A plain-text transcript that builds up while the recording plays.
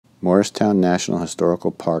Morristown National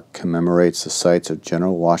Historical Park commemorates the sites of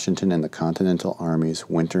General Washington and the Continental Army's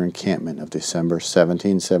winter encampment of December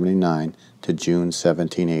 1779 to June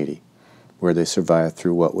 1780, where they survived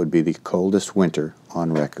through what would be the coldest winter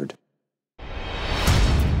on record.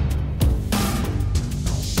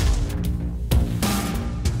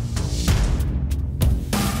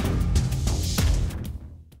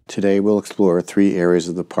 Today we'll explore 3 areas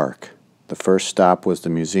of the park. The first stop was the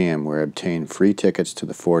museum, where I obtained free tickets to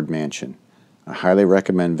the Ford Mansion. I highly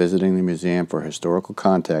recommend visiting the museum for historical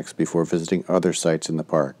context before visiting other sites in the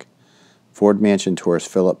park. Ford Mansion tours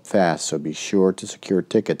fill up fast, so be sure to secure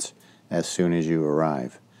tickets as soon as you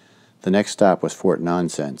arrive. The next stop was Fort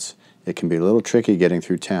Nonsense. It can be a little tricky getting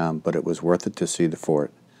through town, but it was worth it to see the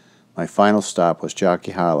fort. My final stop was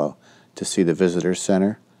Jockey Hollow to see the Visitor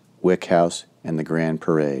Center, Wick House, and the Grand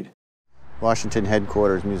Parade. Washington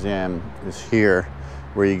Headquarters Museum is here,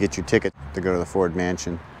 where you get your ticket to go to the Ford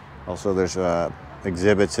Mansion. Also, there's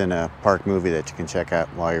exhibits and a park movie that you can check out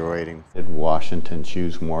while you're waiting. Did Washington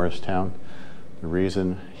choose Morristown? The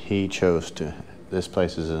reason he chose this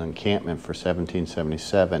place as an encampment for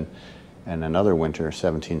 1777 and another winter,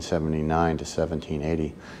 1779 to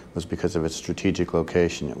 1780, was because of its strategic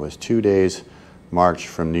location. It was 2 days march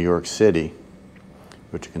from New York City,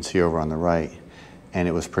 which you can see over on the right, and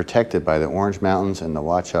it was protected by the Orange Mountains and the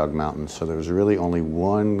Watchog Mountains, so there was really only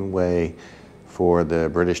one way for the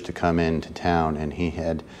British to come into town, and he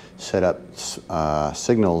had set up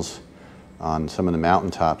signals on some of the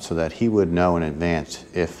mountaintops so that he would know in advance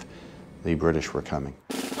if the British were coming.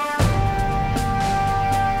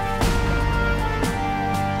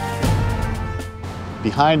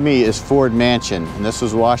 Behind me is Ford Mansion, and this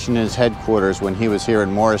was Washington's headquarters when he was here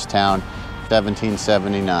in Morristown,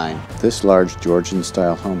 1779. This large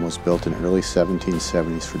Georgian-style home was built in early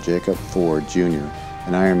 1770s for Jacob Ford, Jr.,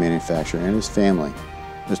 an iron manufacturer, and his family.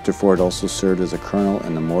 Mr. Ford also served as a colonel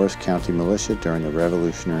in the Morris County Militia during the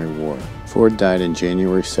Revolutionary War. Ford died in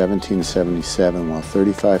January 1777 while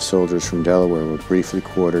 35 soldiers from Delaware were briefly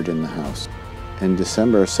quartered in the house. In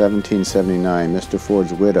December of 1779, Mr.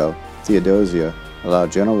 Ford's widow, Theodosia,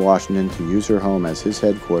 allowed General Washington to use her home as his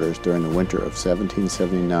headquarters during the winter of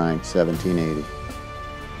 1779-1780.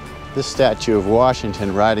 This statue of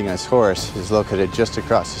Washington riding his horse is located just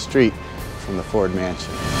across the street from the Ford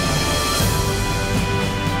Mansion.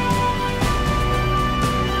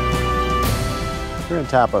 We're on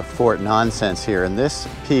top of Fort Nonsense here, and this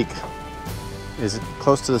peak is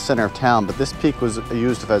close to the center of town, but this peak was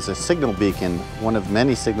used as a signal beacon, one of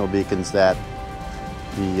many signal beacons that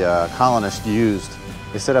the colonists used.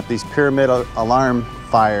 They set up these pyramid alarm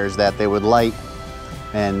fires that they would light,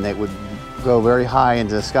 and they would go very high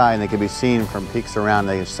into the sky, and they could be seen from peaks around.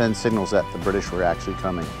 They send signals that the British were actually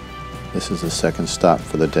coming. This is the second stop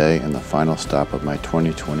for the day and the final stop of my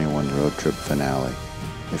 2021 road trip finale.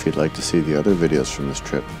 If you'd like to see the other videos from this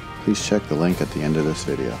trip, please check the link at the end of this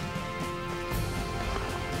video.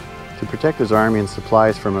 To protect his army and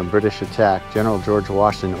supplies from a British attack, General George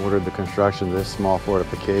Washington ordered the construction of this small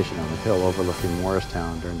fortification on the hill overlooking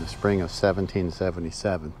Morristown during the spring of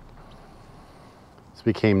 1777. This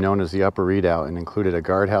became known as the Upper Redoubt and included a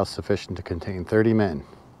guardhouse sufficient to contain 30 men.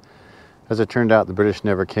 As it turned out, the British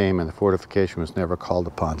never came and the fortification was never called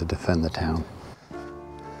upon to defend the town.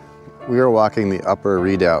 We are walking the Upper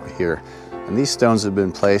Redoubt here, and these stones have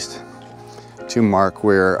been placed to mark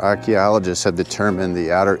where archaeologists have determined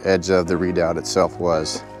the outer edge of the redoubt itself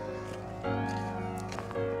was.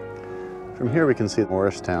 From here we can see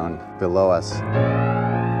Morristown below us.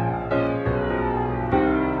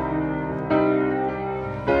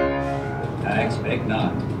 I expect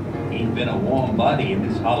not. He's been a warm body in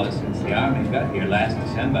this hollow since the army got here last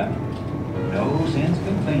December. No sense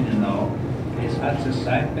complaining though. This hut's a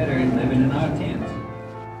sight better than living in our tents.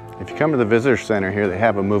 If you come to the Visitor Center here, they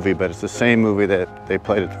have a movie, but it's the same movie that they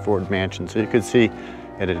played at the Ford Mansion, so you could see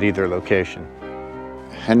it at either location.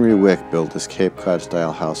 Henry Wick built this Cape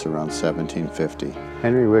Cod-style house around 1750.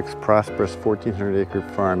 Henry Wick's prosperous 1,400-acre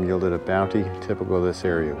farm yielded a bounty typical of this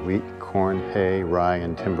area: wheat, corn, hay, rye,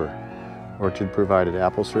 and timber. Orchard provided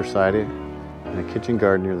apple cider, and a kitchen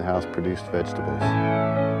garden near the house produced vegetables.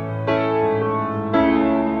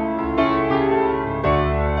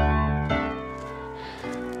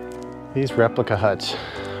 These replica huts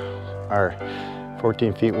are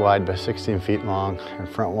 14 feet wide by 16 feet long and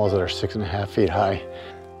front walls that are 6.5 feet high.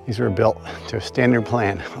 These were built to a standard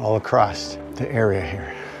plan all across the area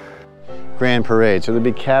here. Grand Parade, so there'd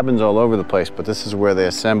be cabins all over the place, but this is where they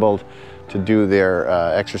assembled to do their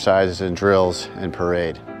exercises and drills and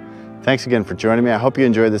parade. Thanks again for joining me. I hope you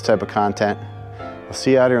enjoyed this type of content. I'll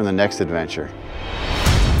see you out here on the next adventure.